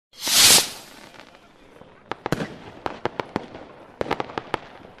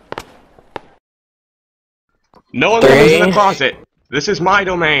No one goes in the closet. This is my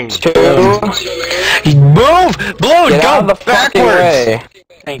domain. 2. Move! Blow! Get out Go of the fucking backwards! way.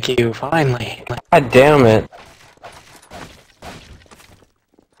 Thank you, finally. God damn it.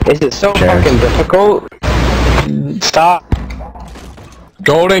 Is it so fucking difficult? Stop.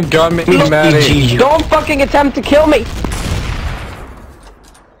 Golden gun me, Maddie. Don't fucking attempt to kill me!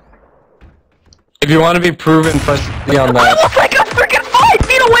 If you want to be proven, press B on that. I was like a freaking 5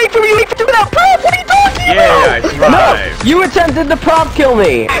 feet away from you to do that prop! What are you talking Yeah, I about? survived. No! You attempted to prop kill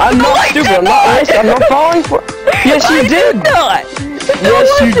me! I'm not stupid, I'm not falling for— Yes, you did! Yes,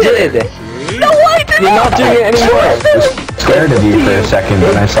 you did! No, I did You're not doing it anymore! I was scared of you for a second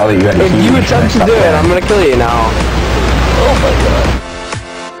when I saw that you had a If you attempt to do it, I'm gonna kill you now. Oh my god.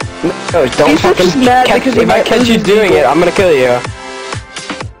 No, don't fucking catch— if I catch you doing it, I'm gonna kill you.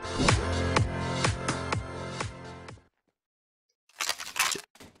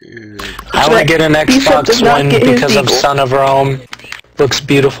 I want to get an Xbox One because of Son of Rome. Looks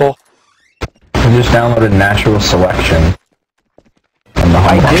beautiful. I just downloaded Natural Selection.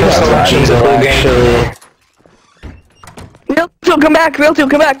 I did Selection's a blue game. actually. Real come back, Real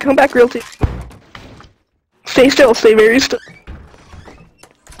come back, Real Stay still, stay very still.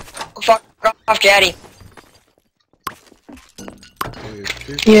 Fuck off, Daddy.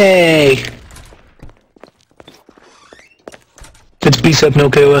 Yay! It's BSEP, no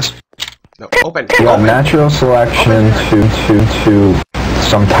KOS. No, open. You got Natural Selection to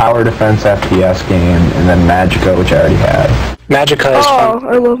some tower defense FPS game, and then Magica, which I already had. Magica is fun.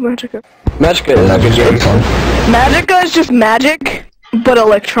 I love Magica. Magica is a good game. Magica is just magic, but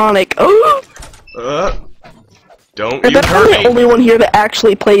electronic. Oh! Don't I you bet I'm hurt the me. only one here that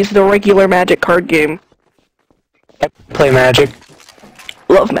actually plays the regular Magic card game. I play Magic.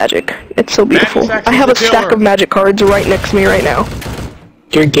 Love Magic. It's so beautiful. Magic's I have a actually the stack killer. of Magic cards right next to me right now.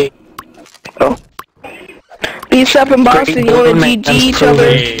 You're gay. Oh. BSEP and Boston, you wanna Great GG each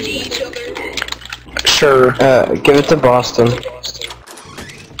other? Hey. Sure. Give it to Boston.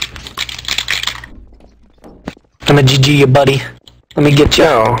 I'm a GG you, buddy. Let me get you.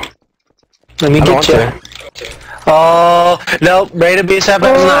 No. Let me I don't get you. want Oh, no, rated BSEP is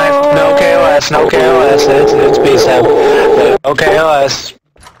 9. No KOS, no KOS. It's BSEP. No KOS.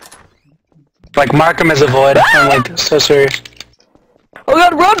 Like, mark him as a void. I'm like, so serious. Oh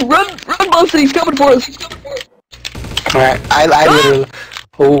god, run, Boston, he's coming for us. Alright, I literally...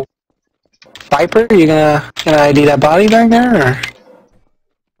 Oh. Viper, you gonna ID that body back there, or?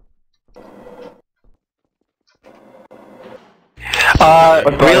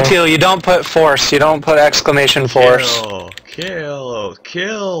 Real Teal, you don't put force, you don't put exclamation force. Kill,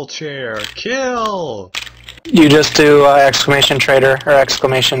 chair, kill! You just do exclamation traitor, or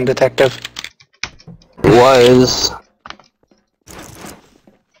exclamation detective. Was.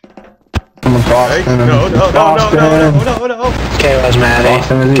 Boston. Hey, no. KOS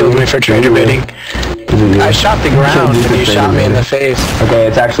Maddie. Killed me for traitor bidding. I shot the ground and you shot me in the face. Okay,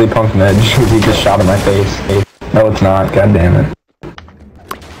 it's actually Punk Med. He just shot in my face. No, it's not. God damn it.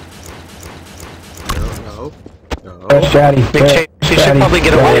 No. That's Chatty. She should probably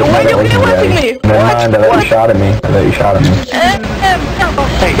get away. Why are you letting me? Never mind, I thought you shot at me.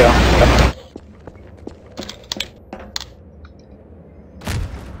 There you go.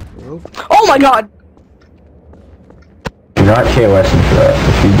 Oh my god! You're not KOSing for that.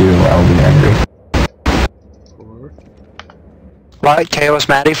 If you do, I'll be angry. Why KOS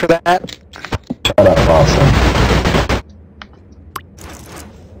Maddie for that? Shut up, Boston.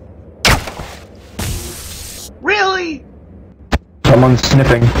 Really? Someone's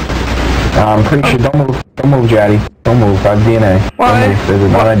sniffing. I'm pretty sure. Don't move, Jaddy. Don't move. I have DNA. Why? Don't move. There's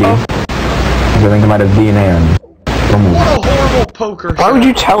an ID. I think I might have DNA on you. Don't move. What a horrible poker Why would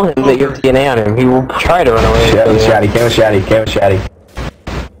you tell him that you have DNA on him? He will try to run away. Chatty.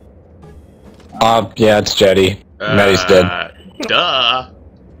 Yeah, it's Jetty. Maddie's dead. Duh.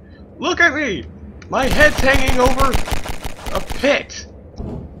 Look at me! My head's hanging over a pit.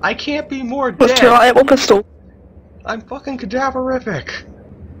 I can't be more Let's dead. try a pistol. I'm fucking cadaverific.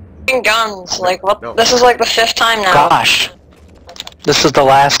 Guns, like what? No. This is like the 5th time now. Gosh. This is the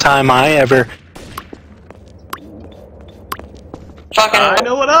last time I ever... Fucking. I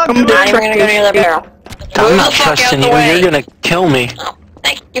know what I'm I'm doing. Not even gonna go near that barrel. I'm not the fuck out trusting the you, way. you're gonna kill me. Oh,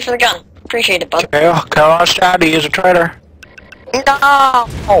 thank you for the gun. Appreciate it, bud. KOS Chatty is a traitor. No!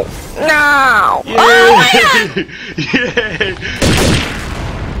 No! Yay! Oh, Yay!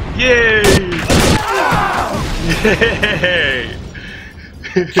 Yay!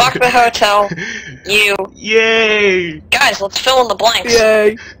 fuck the hotel. You. Yay! Guys, let's fill in the blanks.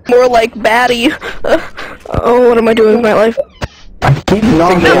 Yay. More like baddie. Oh, what am I doing with my life? I keep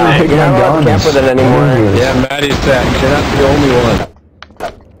not Yeah, getting to pick you're my not allowed to camp guns. with it anymore. Yeah, Maddie's back. You're not the only one.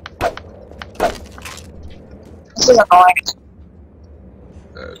 This is annoying.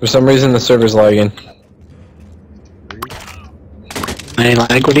 For some reason, the server's lagging. I ain't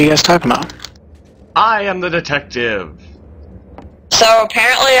like, what are you guys talking about? I am the detective. So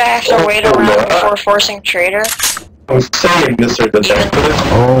apparently I have to wait around before forcing traitor. I'm saying, Mr. Detective.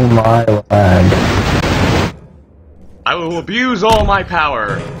 Oh my lag. I will abuse all my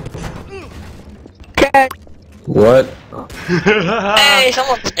power. Okay. What? Hey,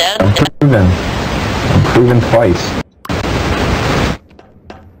 someone's dead. I'm proven. I'm proven twice.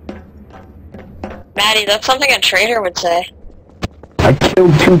 Maddie, that's something a traitor would say. I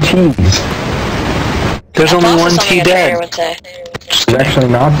killed 2 T's. There's That's only also one something T a traitor dead. would say. It's actually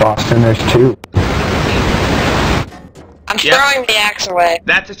not Boston, there's 2. I'm Yep. throwing the axe away.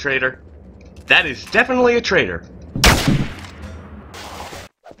 That's a traitor. That is definitely a traitor.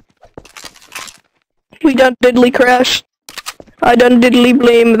 We done diddly crash. I done diddly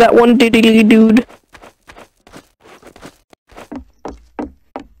blame that one diddly dude.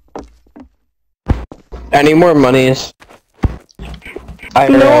 I need more monies. I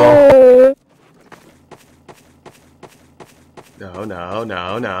know. No. No, no,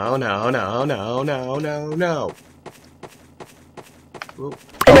 no, no, no, no, no, no, no, no. Oop.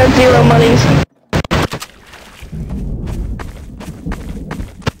 I got 0 monies.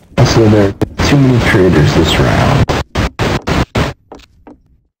 So there are too many traders this round.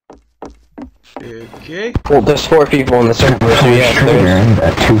 Okay. Well, there's 4 people in the server, so yeah, Trader there's... and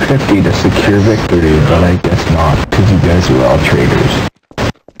at 250 to secure victory, but I guess not, because you guys were all traders.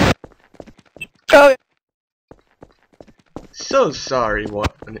 Oh, So sorry,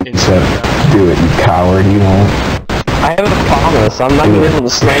 what an So, insult. do it, you coward, you won't. I have a promise. I'm not gonna be able to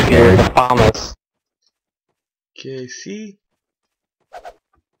snipe you with a promise. Okay, see?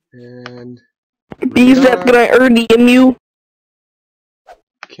 And bees that gonna RDM you.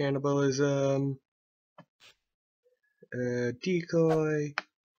 cannibalism. Decoy.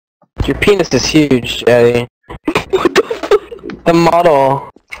 Your penis is huge, Eddie. What the fuck? The model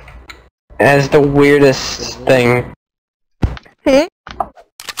has the weirdest thing.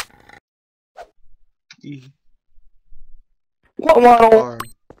 What model? Arm.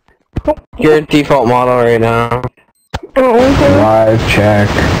 Your default model right now. Oh, okay. Live check.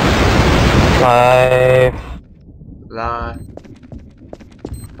 5. La.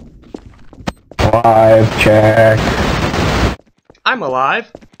 Live check. I'm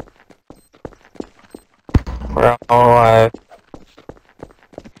alive. We're all alive.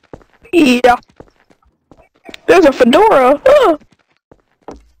 Yeah. There's a fedora. Huh.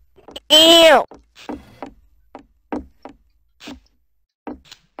 Ew.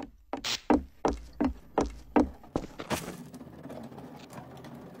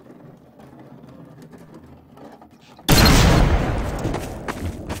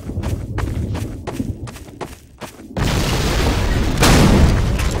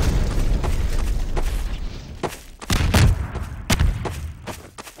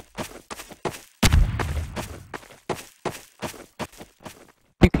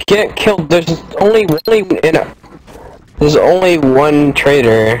 You get killed. There's only one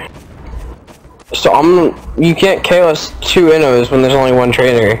traitor. So you can't kill us 2 innos when there's only one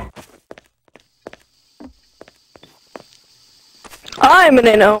traitor. I'm an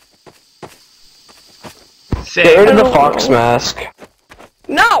inno. Get rid of the Oh. fox mask.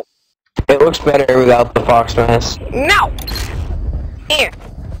 No. It looks better without the fox mask. No. Here.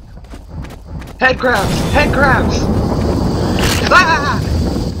 Head crabs! Head crabs! Ah!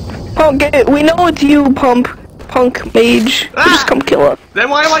 Punk, we know it's you, punk mage. Ah! Just come kill us. Then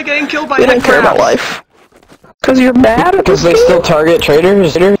why am I getting killed by We head don't care about crabs? life. Cause you're bad at Because this they game? still target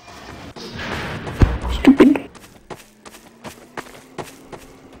traitors. Stupid.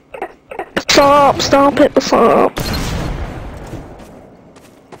 Stop it, stop.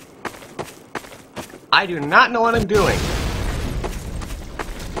 I do not know what I'm doing.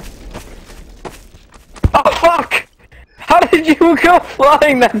 Oh fuck! How did you go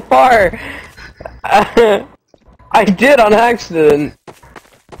flying that far? I did on accident.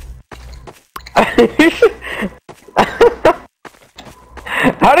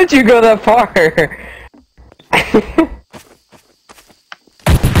 How did you go that far?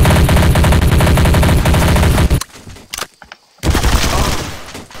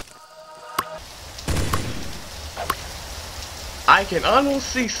 I can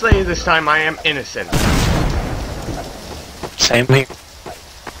honestly say this time I am innocent. Same here.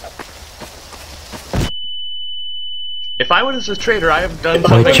 If I was a traitor, I have done Like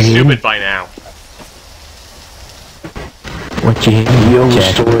something you. stupid by now. What you Yo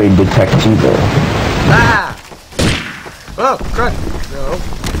story detectivo. Ah! Oh, God. No.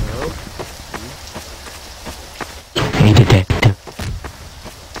 Hey, detective.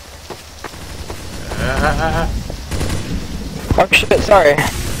 Oh shit, sorry.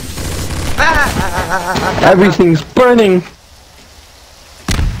 Everything's burning.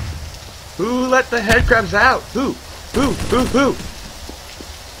 Who let the headcrabs out? Who?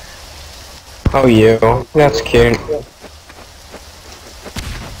 Oh, you. That's cute.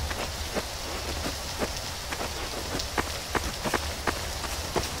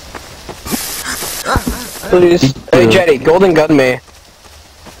 Please. Hey, Jetty, golden gun me.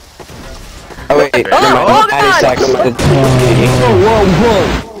 Oh, wait. Never mind. Maddie sucks.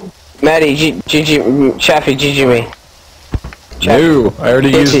 Whoa. Maddie, GG, Chaffee, GG me. No, I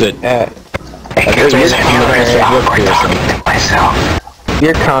already used it.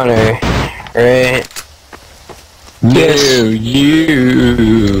 You're Connor, right? Yes.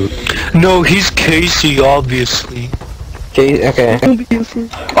 You. No, he's Casey, obviously. Okay.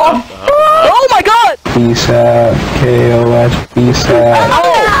 Oh my god! Peace out, KOS, peace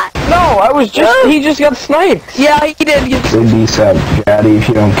out. No, he just got sniped. Yeah, he did. Good peace out, Daddy. If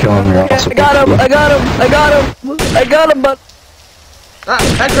you don't kill him, you're also I got him, but...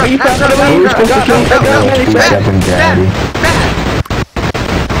 Headcrab! Who's supposed to kill? Peace out, and Daddy.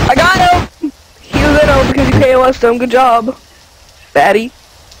 I got him! He was in him because you KOS'd him. Good job, Daddy.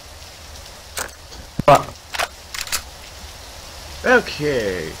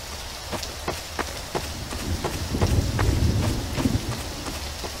 Okay.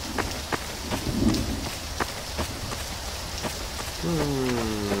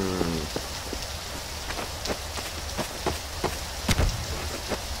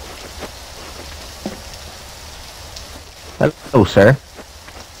 Hello, sir.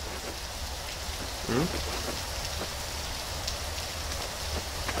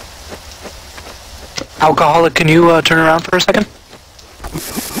 Alcoholic, can you turn around for a second?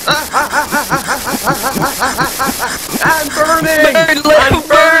 I'm burning!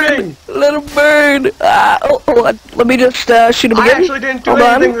 Let him burn! Let me just shoot him I again. actually didn't do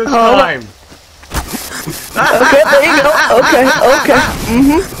anything this time. Okay, there you go. Okay.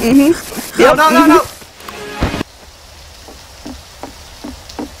 Yep. No.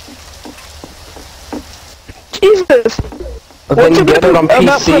 Jesus. Then get it on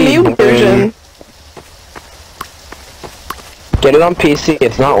About the new PC. version. Get it on PC.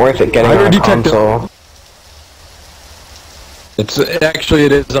 It's not worth it getting it on console. It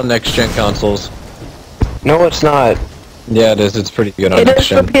is on next gen consoles. No, it's not. Yeah, it is. It's pretty good on It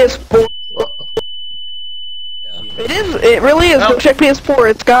next is for gen. PS4. It really is. Go check PS4.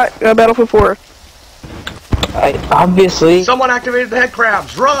 It's got Battlefield 4. Obviously. Someone activated the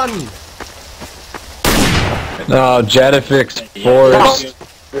headcrabs. Run! No, Jettifix Force.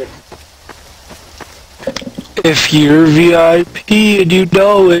 If you're VIP and you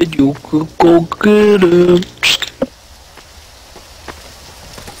know it, you could go get him.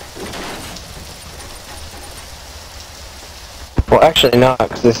 Well, actually not,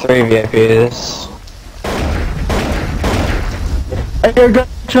 because there's 3 VIPs.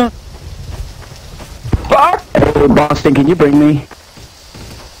 Fuck! Hey, Boston, can you bring me?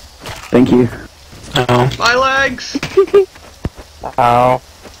 Thank you. No. My legs! Ow.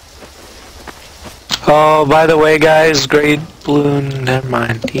 Oh, by the way, guys, Great Balloon, never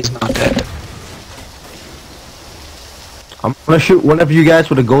mind, he's not dead. I'm gonna shoot one of you guys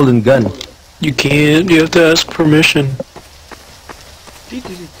with a golden gun. You can't, you have to ask permission.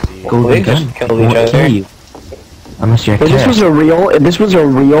 Golden gun? Kill each other. Unless you're If this was a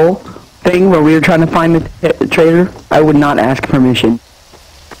real thing where we were trying to find the traitor, I would not ask permission.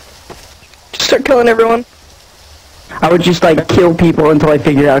 Just start killing everyone. I would just like kill people until I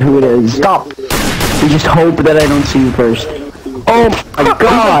figure out who it is. Stop! And just hope that I don't see you first. Oh my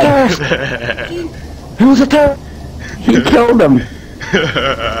god! Who's a terrorist? He killed him!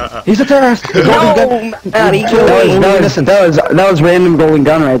 He's a terrorist! No, Maddie, kill me. That was random golden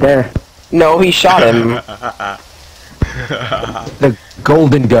gun right there. No, he shot him. The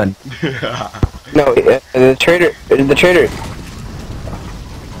golden gun. No, the traitor.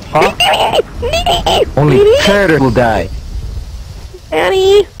 Huh? Only traitor will die.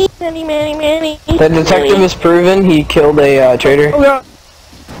 Manny. The detective has proven he killed a traitor. Oh god.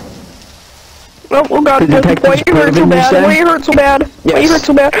 Oh god, The detective's why you hurt so proven, you bad? said? Why you hurt so bad? Why you hurt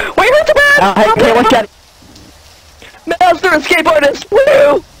so bad? Why you hurt so bad? Hey, look at it! Master escape artist!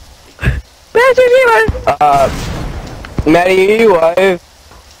 Woo! Master escape artist! Maddie, are you alive?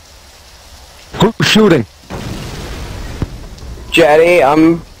 Who's shooting? Jetty,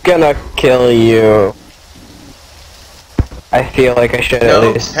 I'm gonna kill you. I feel like I should No,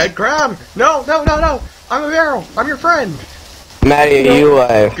 at least. head crab! No, no, no, no! I'm a barrel! I'm your friend! Maddie, are you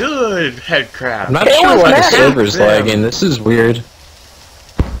alive? Good, head crab! I'm not Hey, sure what's why the that? server's Damn. lagging. This is weird.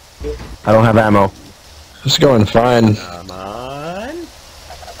 I don't have ammo. It's going fine. Come on.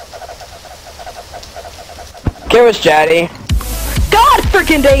 Give us, Jaddy. God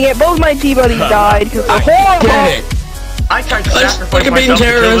freaking dang it! Both my T-buddies died because they're horrible. Get it! I tried to Let's sacrifice look at being myself to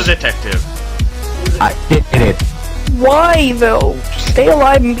kill a terrorists. detective. I did it. Why though? Stay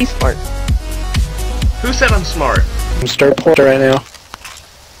alive and be smart. Who said I'm smart? I'm start pulling right now.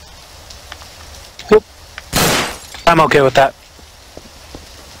 I'm okay with that.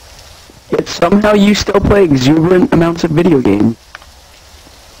 Yet somehow you still play exuberant amounts of video games.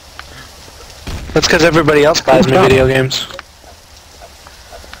 That's because everybody else buys me video games.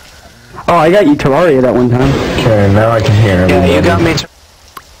 Oh, I got you Terraria that one time. Okay, now I can hear Yeah, everybody. you got me.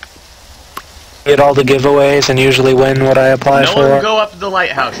 Get all the giveaways and usually win what I apply No for. one go up to the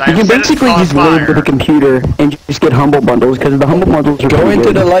lighthouse. I You can have set it basically on just live with a fire. computer and just get humble bundles because the humble bundles are Go pretty into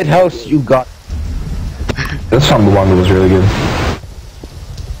good. the lighthouse, you got. This song, the one that was really good.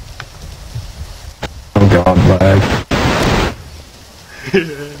 Oh god, lag.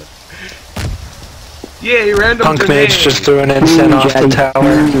 Yay, random Punk grenade. Mage just threw an instant off the tower.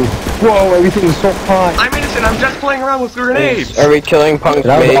 Whoa, everything's so high. I'm innocent, I'm just playing around with grenades. Are we killing Punk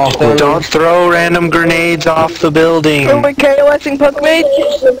That was Mage awkward. then? Don't throw random grenades off the building. Are we KOSing Punk Mage?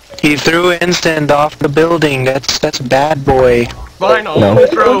 He threw instant off the building. That's bad boy. Fine, I'll No. only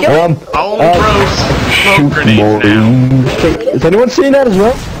throw smoke Shoot, grenades now. Okay, is anyone seeing that as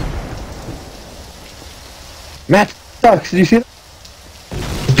well? Matt sucks, did you see that?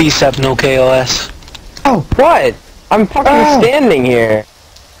 B7 no KOS. Oh, what? I'm fucking standing here.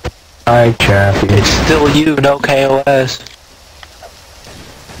 Hi, Chappie. It's still you, no KOS.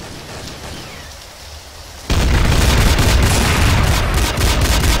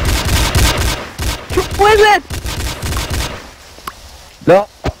 What is it? No,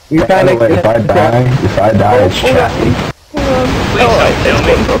 you're By the kinda, way, if I die, it's Chappie. Please don't kill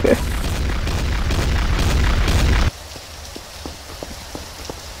me.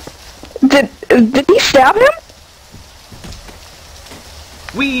 Okay. Did he stab him?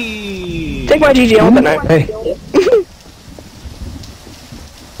 Wee. Take my GG on with that knife. Hey.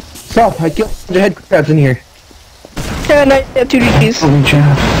 Stop, I killed the head crabs in here. Yeah, I have 2 GGs. Help me,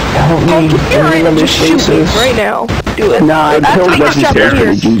 Jeff. Help me. You're just shoot me right now. Do it. Nah, I killed Activate Reggie that trap for right the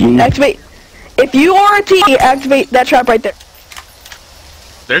here. GG. Activate. If you are a T, activate that trap right there.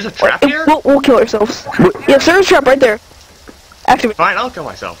 There's a trap here? We'll kill ourselves. Yes, there's a trap right there. Activate. Fine, I'll kill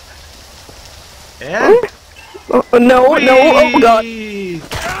myself. And... No, oh god. Whee!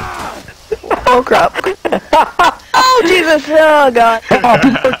 Oh crap. Oh Jesus, oh god.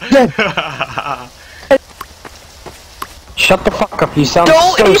 Shut the fuck up, you sound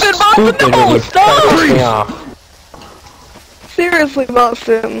Don't so even stupid Boston, when you stop! piss me off. Seriously,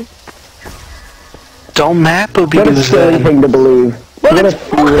 Boston. Don't map What a abuse silly then. thing to believe. What What a is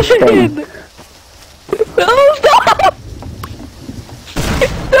foolish thing. No, stop!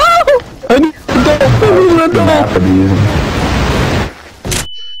 No! Map abusing.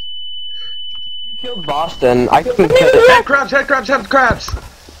 You killed Boston. I couldn't kill it. Head crabs, head crabs, head crabs!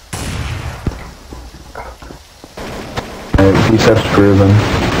 Precepts proven.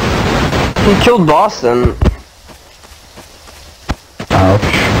 You killed Boston.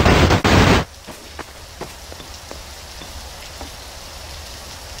 Ouch.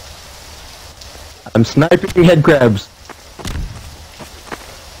 I'm sniping head crabs.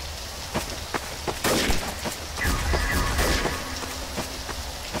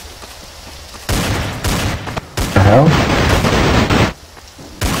 The hell?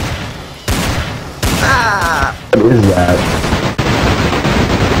 Ah! What is that?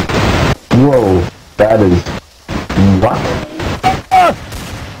 Whoa, that is... What?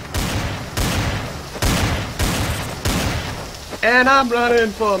 And I'm running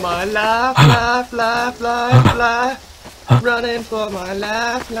for my life, life, life, life, life. Running for my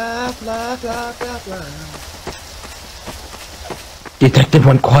life, life, life, life, life, life. Detective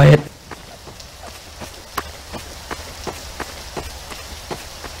went quiet.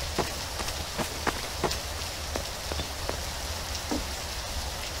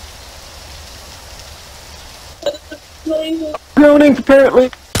 Groaning,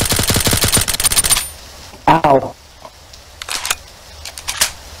 apparently. Ow.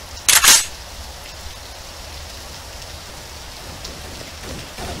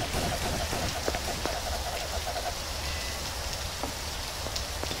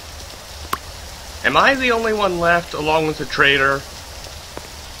 Am I the only one left along with the traitor?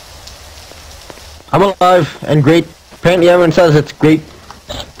 I'm alive and great Apparently everyone says it's great.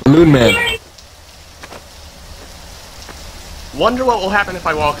 Balloon Man. Wonder what will happen if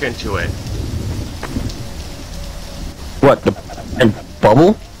I walk into it. What, the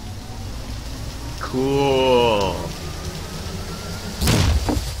bubble? Cool.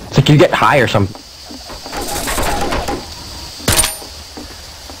 It's like you get high or something.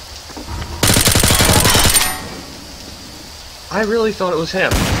 I really thought it was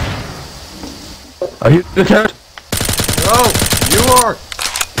him. Are you the terrorist? No, you are.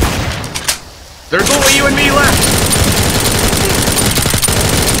 There's only you and me left.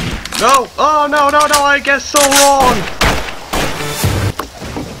 No, oh no, no, no, I guess so wrong.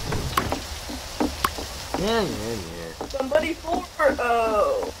 Somebody for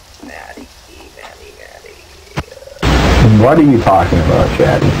oh, Maddie. What are you talking about,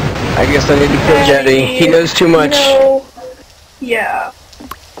 Chatty? I guess I need to kill Jetty. He knows too much. No. Yeah.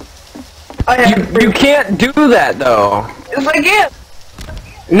 You can't do that though. It's like it.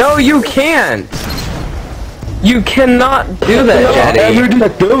 No, you can't. You cannot do that, Jetty.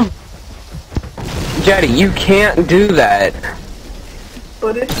 Jetty, you can't do that.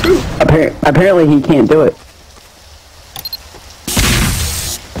 But it's true. Apparently he can't do it.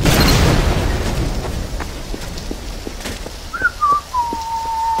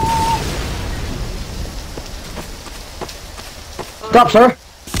 Stop, sir.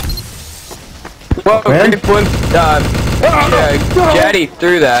 Well, Grape Blimp, Jetty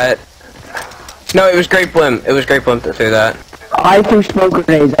threw that. No, it was Grape Blimp. It was Grape Blimp that threw that. I threw smoke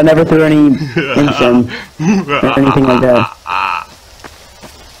grenades. I never threw any incense or anything like that.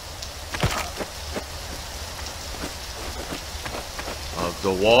 Of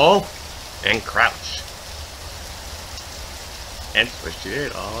the wall and crouch. And switch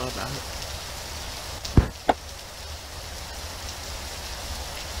it all about.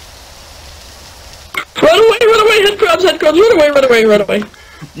 Run away, headcrabs, run away.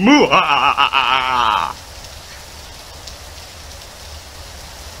 Moo-ah-ah-ah-ah-ah.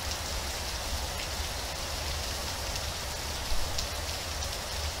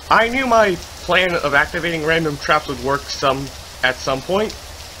 I knew my plan of activating random traps would work at some point.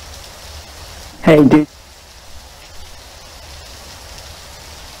 Hey, dude.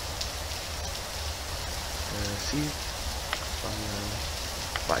 See?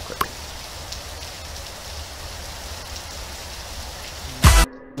 Buy equipment.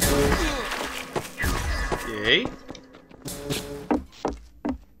 Yay.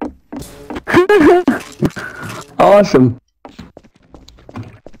 Awesome.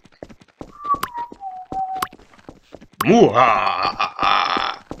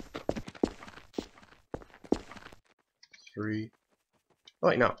 Moo-ah-ah-ah-ah. 3. Oh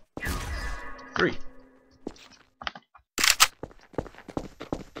wait, no. 3.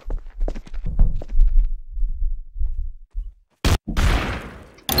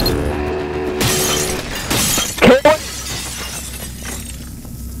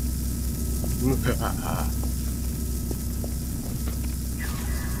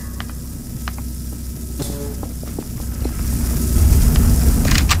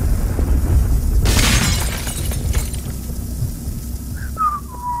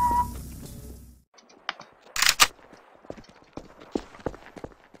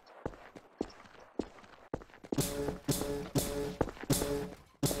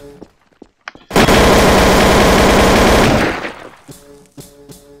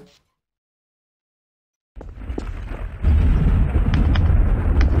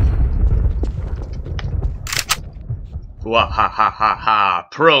 Wah ha ha ha ha!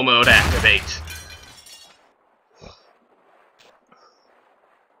 Pro mode activate!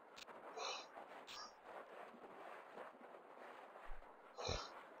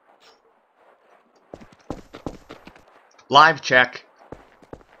 Live check.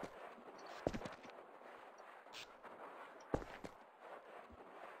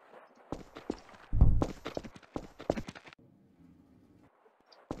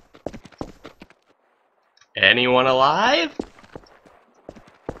 Anyone alive?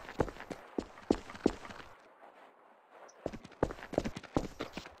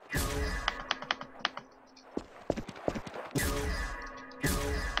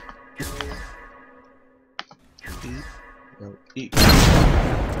 Eat. No, eat.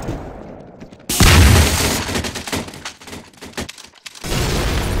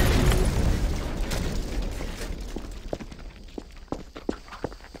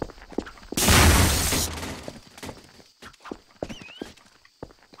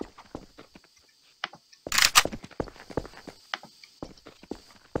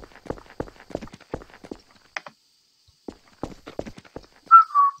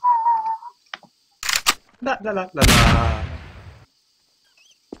 La la la la la.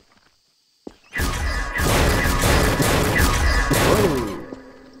 Whoa.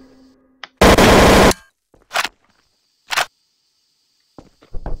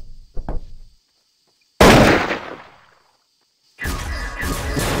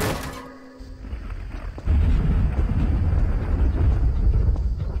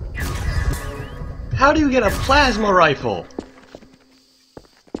 How do you get a plasma rifle?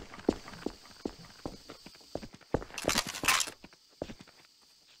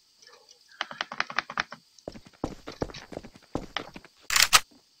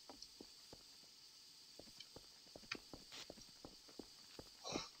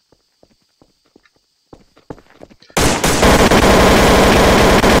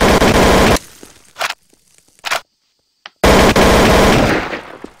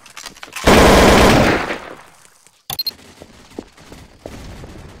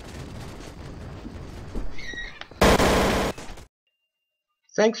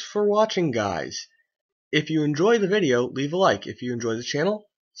 Thanks for watching, guys. If you enjoy the video, leave a like. If you enjoy the channel,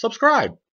 subscribe.